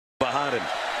Clinton.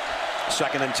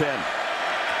 2nd and 10.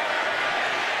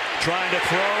 Trying to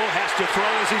throw, has to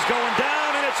throw as he's going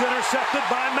down, and it's intercepted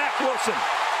by Mack Wilson.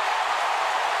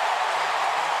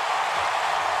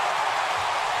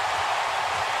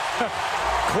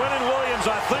 Quentin Williams,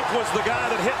 I think, was the guy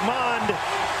that hit Mond,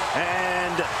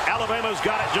 and Alabama's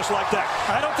got it just like that.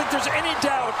 I don't think there's any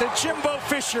doubt that Jimbo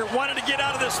Fisher wanted to get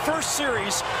out of this first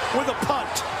series with a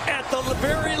punt, at the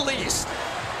very least.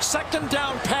 2nd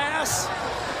down pass.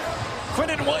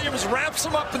 Quentin Williams wraps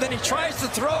him up, and then he tries to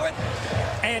throw it.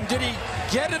 And did he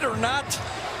get it or not?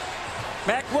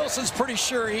 Mack Wilson's pretty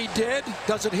sure he did.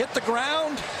 Does it hit the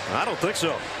ground? I don't think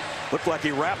so. Looked like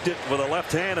he wrapped it with a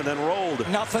left hand and then rolled.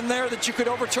 Nothing there that you could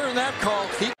overturn that call.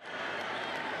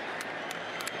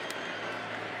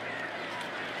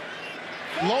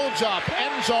 Loads up,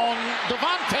 end zone,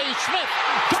 Devontae Smith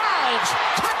dives,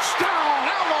 touchdown,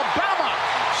 Alabama!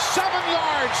 7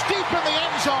 yards deep in the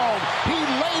end zone. He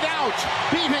laid out,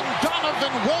 beating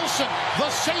Donovan Wilson, the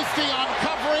safety on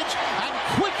coverage, and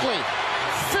quickly,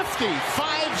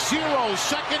 5-0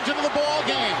 seconds into the ball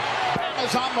game.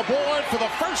 Bama's on the board for the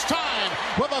first time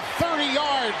with a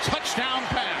 30-yard touchdown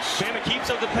pass. Bama keeps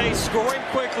up the pace, scoring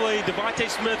quickly. Devontae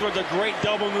Smith runs a great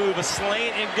double move, a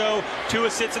slant and go.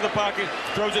 Tua sits in the pocket,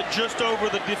 throws it just over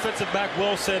the defensive back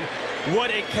Wilson.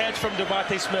 What a catch from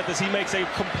Devontae Smith as he makes a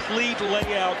complete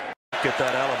layout. Get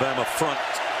that Alabama front.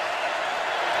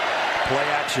 Play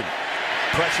action.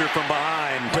 Pressure from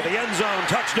behind to the end zone.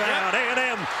 Touchdown,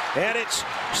 A&M. And it's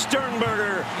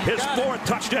Sternberger, his 4th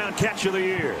touchdown catch of the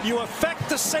year. You affect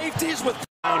the safeties with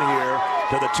down here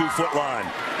to the 2-foot line.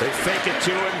 They fake it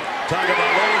to him.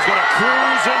 Tagovailoa's going to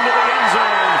cruise into the end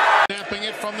zone. Snapping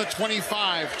it from the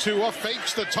 25. Tua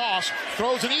fakes the toss,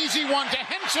 throws an easy one to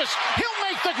Hentges. He'll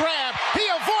make the grab. He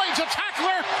avoids a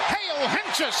tackler. Hale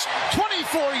Hentges,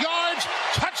 24 yards,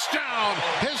 touchdown.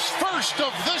 His first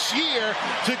of this year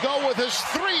to go with his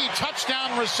 3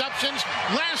 touchdown receptions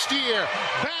last year.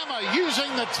 Bama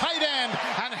using the tight end,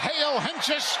 and Hale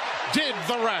Hentges did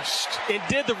the rest. It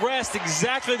did the rest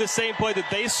exactly the same play that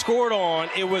they scored on.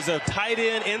 It was a tight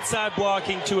end inside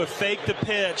blocking to a fake the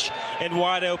pitch and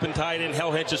wide open tight end.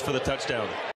 Hale Hentges for the touchdown.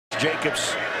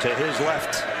 Jacobs to his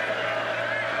left.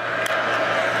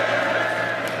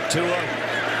 Tua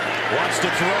wants to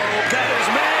throw. Got his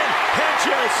man.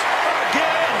 Hentges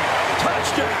again.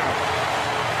 Touchdown.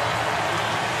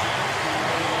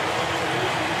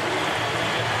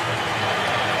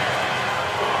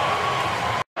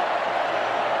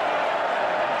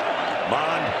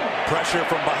 Mond, pressure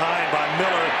from behind by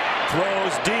Miller,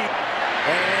 throws deep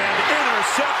and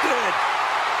intercepted.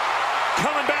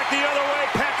 Coming back the other way,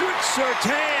 Patrick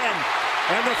Surtain,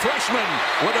 and the freshman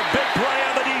with a big play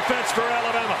on the defense for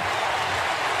Alabama.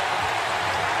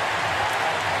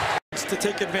 to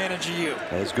take advantage of you.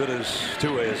 As good as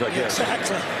Tua is, I guess.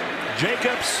 Exactly.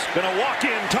 Jacobs gonna walk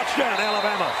in, touchdown,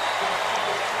 Alabama.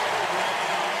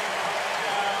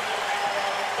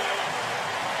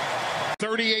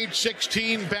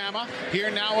 (38-16) Bama. Here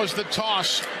now is the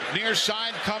toss. Near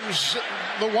side comes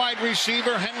the wide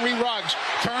receiver, Henry Ruggs.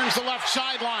 Turns the left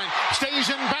sideline. Stays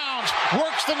in bounds.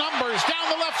 Works the numbers. Down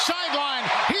the left sideline.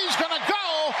 He's going to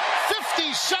go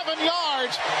 57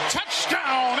 yards.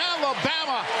 Touchdown,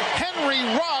 Alabama. Henry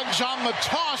Ruggs on the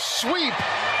toss sweep.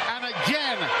 And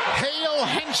again, Hale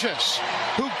Hentges,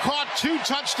 who caught 2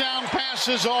 touchdown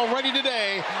passes already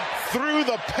today, threw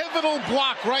the pivotal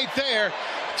block right there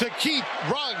to keep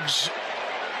Ruggs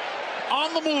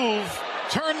on the move,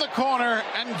 turn the corner,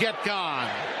 and get gone.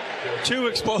 2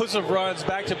 explosive runs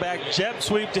back-to-back, jet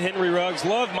sweep to Henry Ruggs.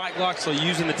 Love Mike Locksley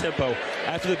using the tempo.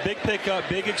 After the big pickup,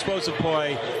 big explosive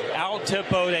play,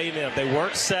 out-tempoed A&M. They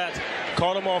weren't set,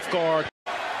 caught him off guard.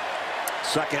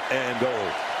 2nd and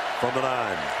goal from the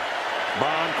 9.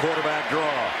 Mond, quarterback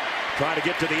draw. Trying to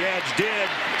get to the edge, did.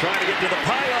 Trying to get to the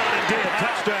pylon, and did.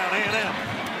 Touchdown, A&M.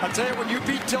 I'll tell you, when you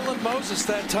beat Dylan Moses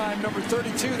that time, number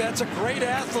 32, that's a great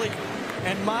athlete.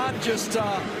 And Mond just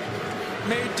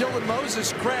made Dylan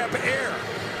Moses grab air.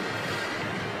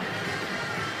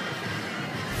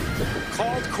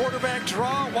 Called quarterback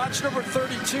draw. Watch number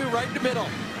 32 right in the middle.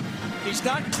 He's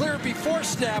not clear before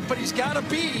snap, but he's got a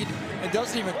bead and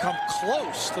doesn't even come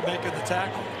close to making the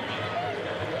tackle.